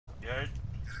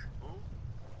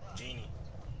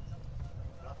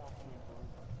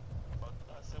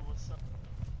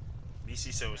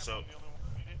said what's up.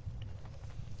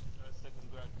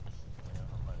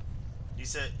 He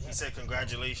said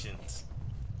congratulations.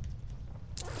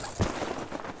 You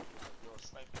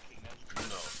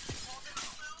know.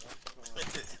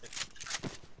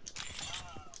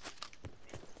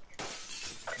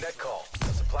 Net call.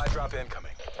 Supply drop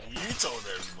incoming. You told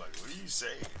everybody. What are you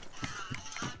saying?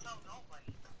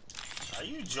 Are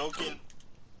you joking?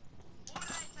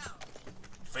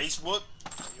 Facebook?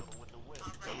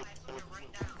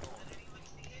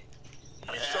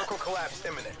 Yeah. Circle collapse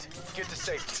imminent. Get to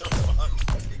safety.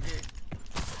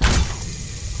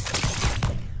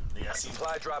 Yeah, I see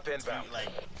Supply drop inbound. like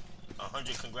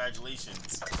 100 congratulations.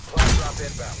 Supply drop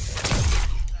inbound.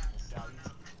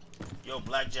 Yo,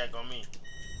 blackjack on me.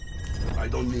 I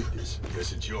don't need this.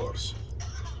 Guess it's yours.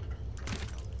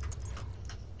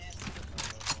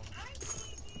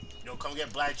 Yo, come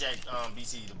get blackjack,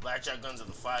 BC. The blackjack guns are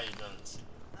the fire guns.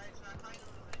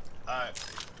 Alright.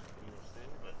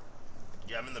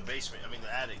 Yeah, I'm in the basement. I'm in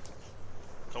the attic.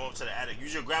 Come up to the attic.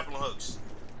 Use your grappling hooks.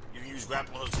 You can use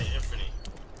grappling hooks in Infinite.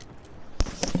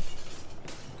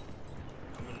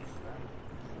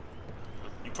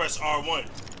 You press R1.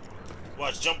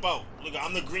 Watch, jump out. Look,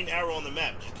 I'm the green arrow on the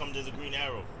map. Just come to the green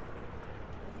arrow.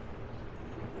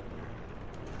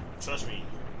 Trust me.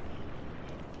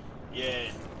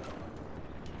 Yeah.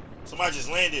 Somebody just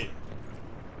landed.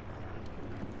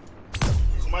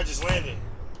 Somebody just landed.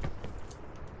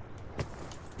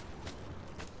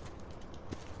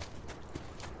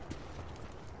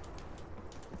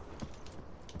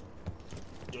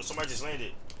 Yo, somebody just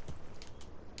landed.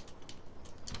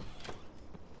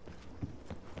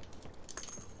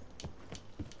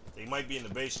 They might be in the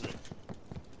basement.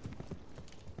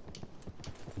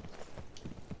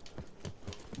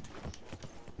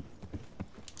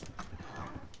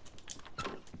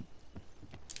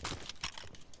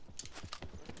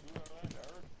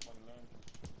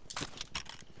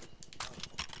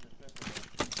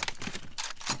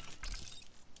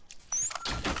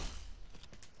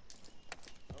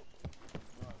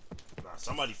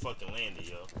 Somebody fucking landed,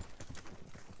 yo.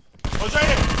 Oh, it's right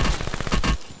here!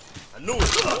 I knew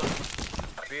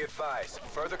it! Be advised,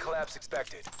 further collapse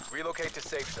expected. Relocate to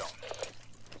safe zone.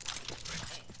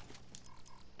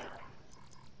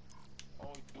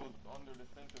 Oh, it was under the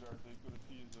center there, so you couldn't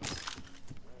see his...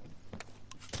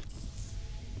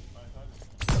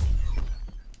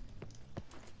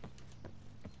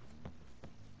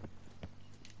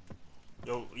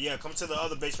 Yo, yeah, come to the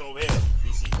other basement over here,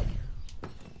 BC.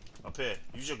 Up here.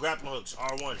 Use your grappling hooks,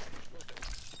 R1. Well,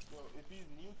 if he's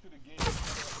new to the game,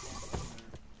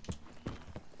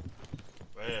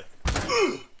 right here.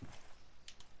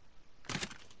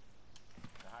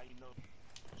 how you know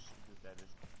that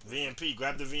is? VMP,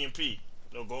 grab the VMP.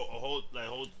 No, go hold,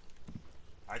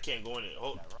 I can't go in it.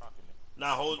 Hold.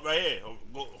 Nah, hold right here.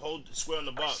 Hold square on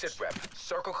the box. Sit rep.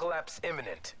 Circle collapse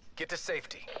imminent. Get to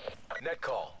safety. Net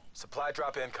call. Supply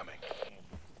drop incoming.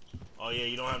 Oh yeah,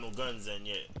 you don't have no guns then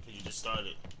yet, because you just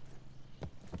started.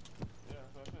 Yeah,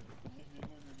 so I said, if you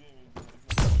lose the game,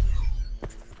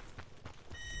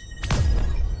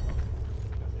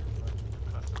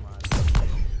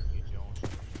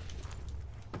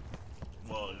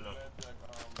 Well, no.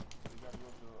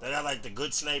 They got like the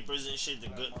good snipers and shit, the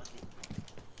good...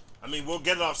 I mean, we'll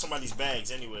get it off somebody's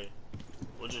bags anyway.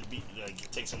 We'll just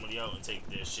take somebody out and take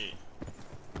their shit.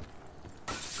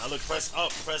 Now look, press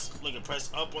up, press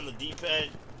up on the D-pad,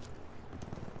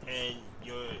 and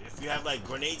if you have like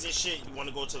grenades and shit, you want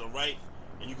to go to the right,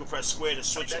 and you can press square to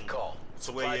switch them.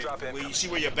 So where you see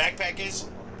where your backpack is,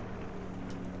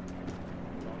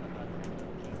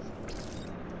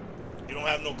 you don't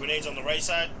have no grenades on the right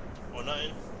side or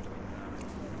nothing,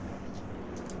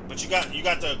 but you got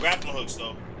the grappling hooks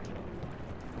though.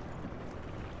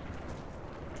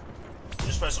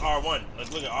 Just press R1.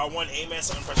 Like, look at R1, aim at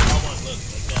something, press R1. Look,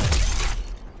 like that.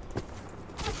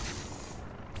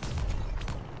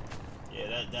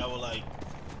 Yeah, that will like, you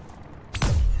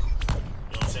know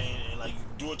what I'm saying? And like, you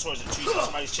do it towards the trees. If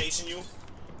somebody's chasing you,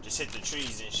 just hit the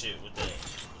trees and shit with that.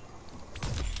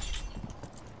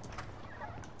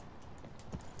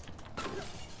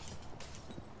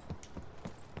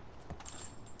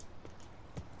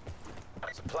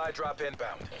 Supply drop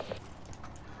inbound.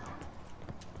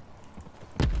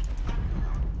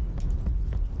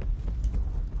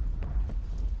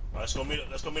 Let's go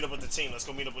meet up with the team. Let's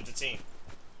go meet up with the team.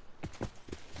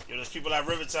 Yo, there's people at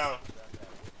Rivertown.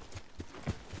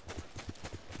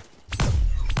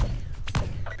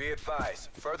 Be advised,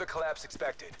 further collapse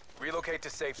expected. Relocate to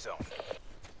safe zone.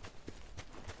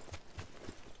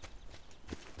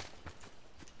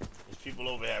 There's people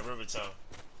over here at Rivertown.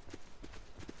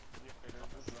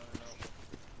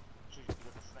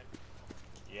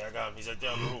 Yeah, I got him. He's right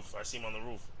there on the roof. I see him on the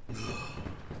roof.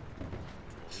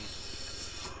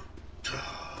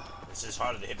 It's just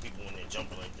harder to hit people when they're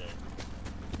jumping like that.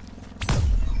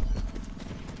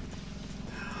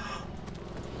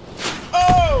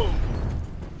 Oh!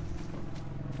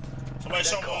 Somebody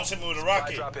almost hit me with a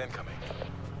rocket. Drop incoming.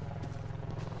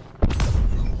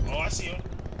 Oh, I see him.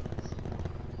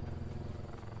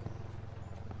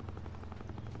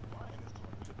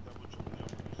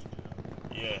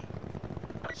 Yeah.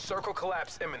 Circle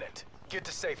collapse imminent. Get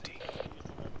to safety.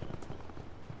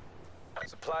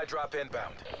 Supply drop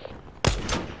inbound.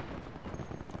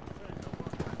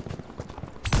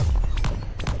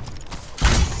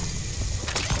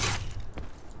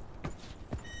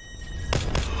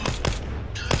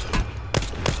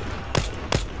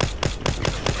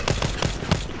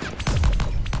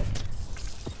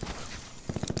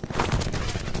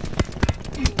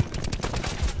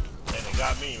 And it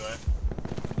got me, man.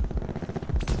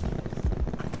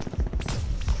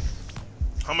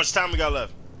 How much time we got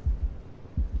left?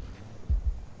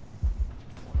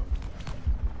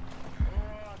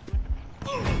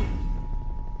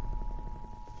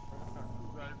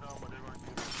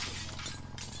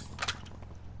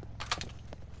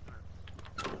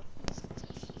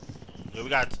 Yeah, we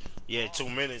got 2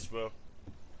 minutes, bro.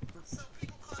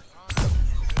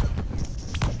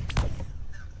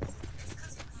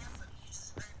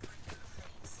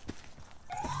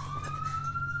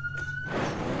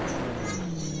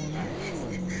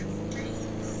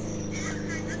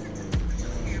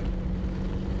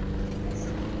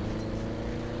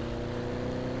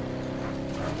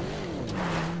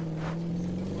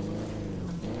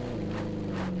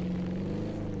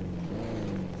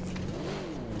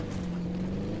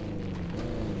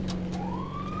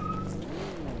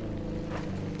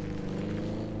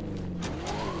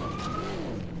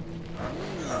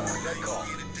 Net call.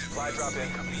 Supply drop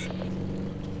incoming.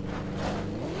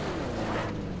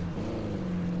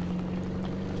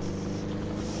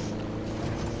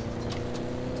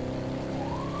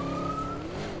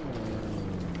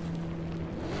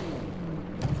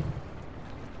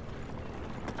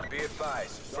 Be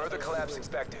advised, further collapse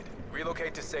expected.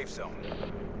 Relocate to safe zone.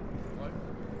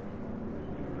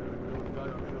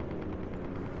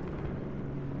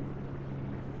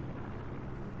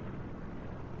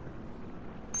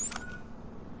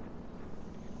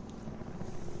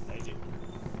 Thank you.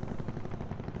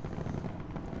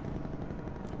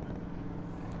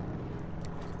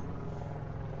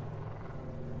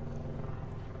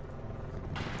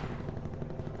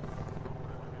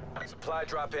 Supply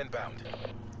drop inbound.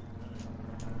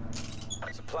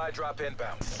 Supply drop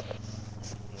inbound.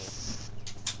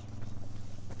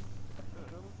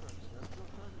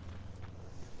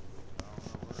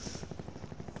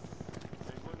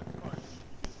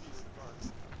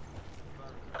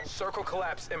 Circle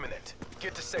collapse imminent.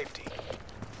 Get to safety.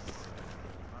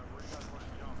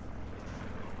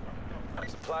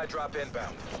 Supply drop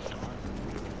inbound.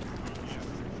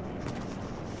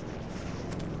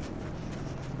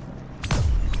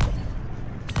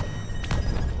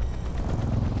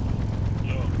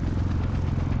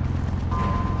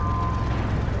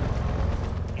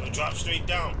 Yo, drop straight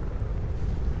down.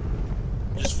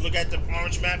 Just look at the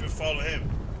orange map and follow him.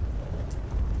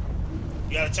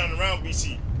 You gotta turn around,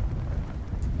 BC.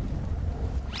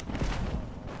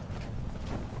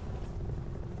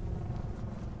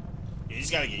 Yeah,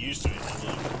 he's gotta get used to it.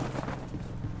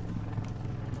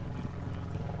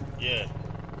 Yeah.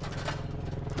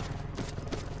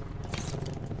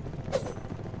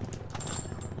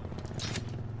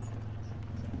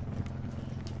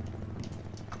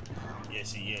 Yeah,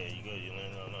 see, yeah, you go, you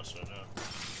landing on us right now.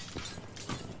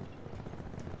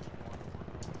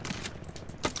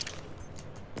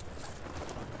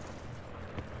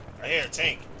 I hear a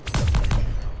tank.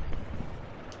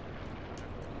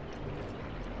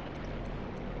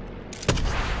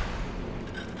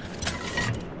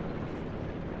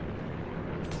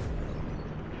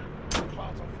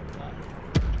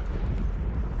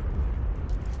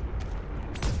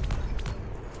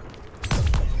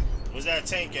 Where's that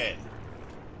tank at?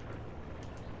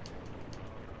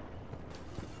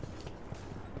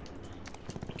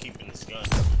 I'm keeping this gun.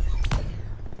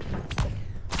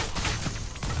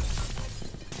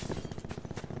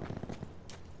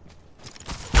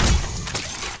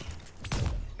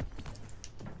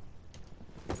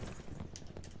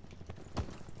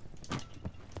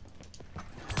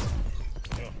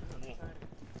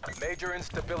 Major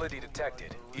instability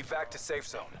detected. Evac to safe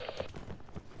zone.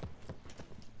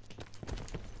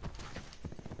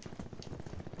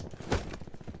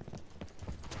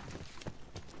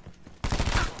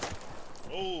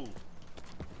 Oh.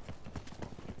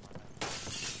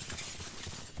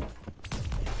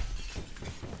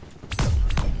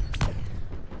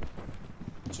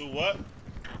 To what?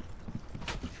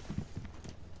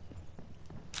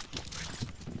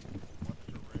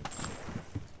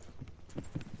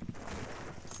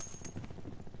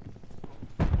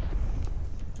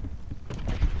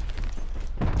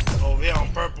 Over here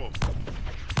on purple.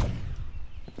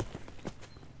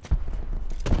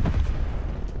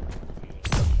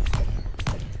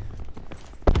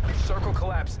 Circle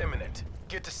collapse imminent.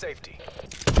 Get to safety.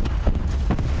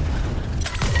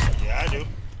 Yeah, I do.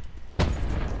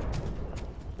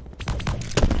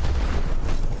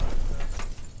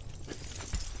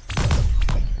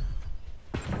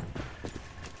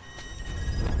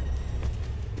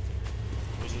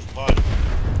 Where's his body?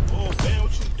 Oh, man,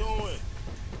 what you doing?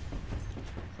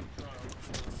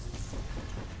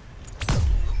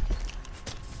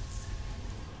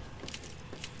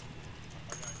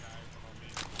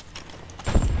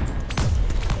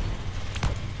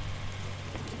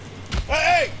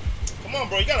 Hey! Come on,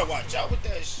 bro. You gotta watch out with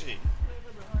that shit.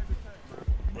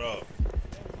 Bro.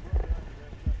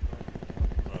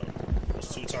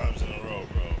 That's 2 times in a row,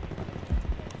 bro.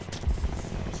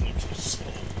 This nigga's so...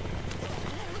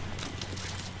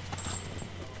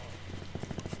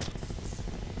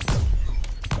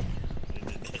 They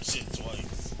did that shit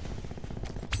twice.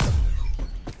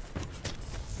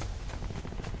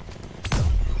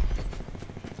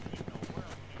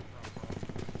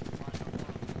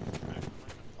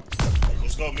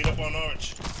 Let's go, meet up on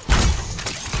Orange.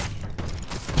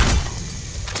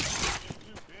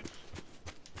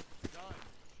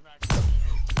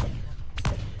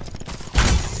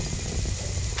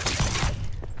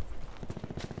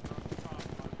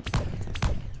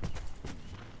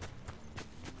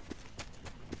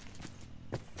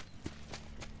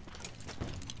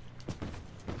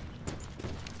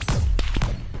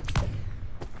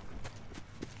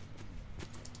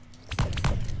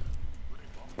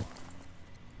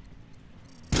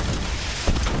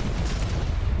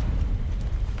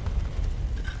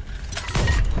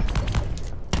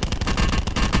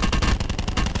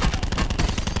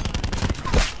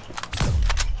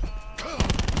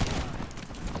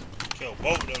 Kill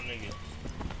both of them niggas.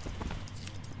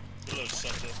 You little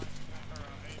sucker.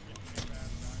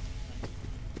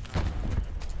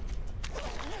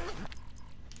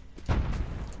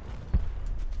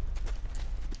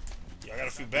 Yeah, I got a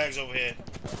few bags over here.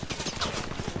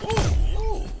 Ooh,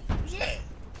 who's that?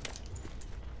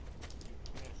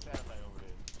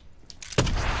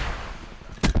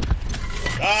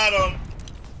 Got him.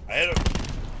 I hit him.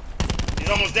 He's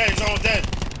almost dead. He's almost dead.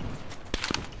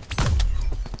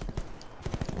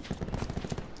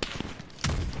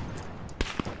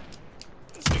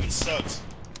 This nigga sucks.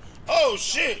 Oh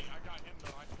shit.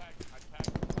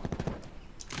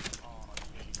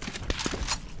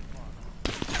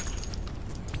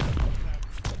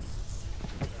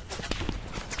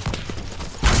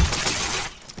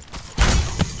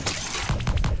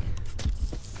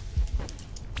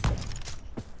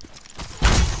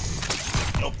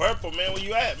 Yo, purple, man, where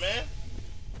you at, man?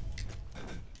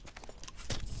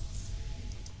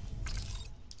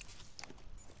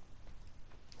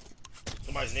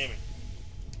 Somebody's near me.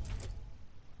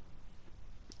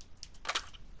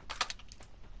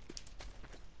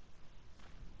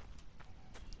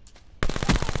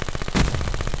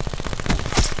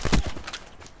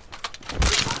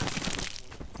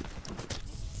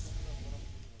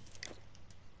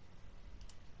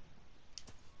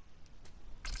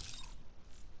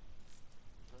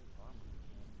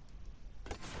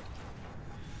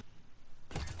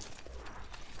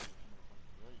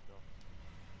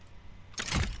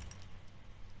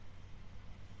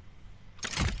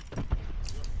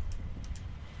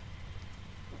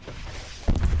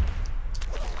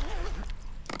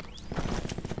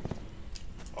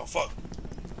 Oh, fuck.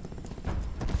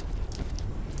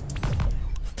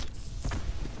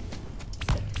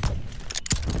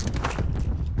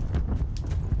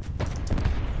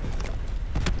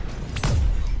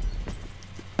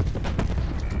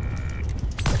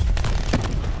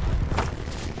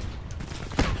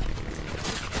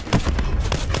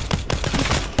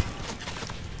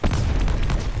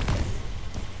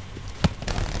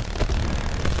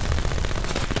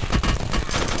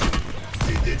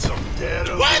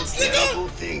 What, nigga?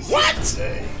 What?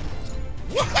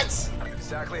 What?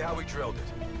 Exactly how we drilled it.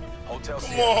 Hotel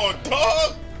Come on,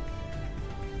 dog.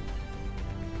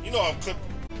 You know I'm clipping.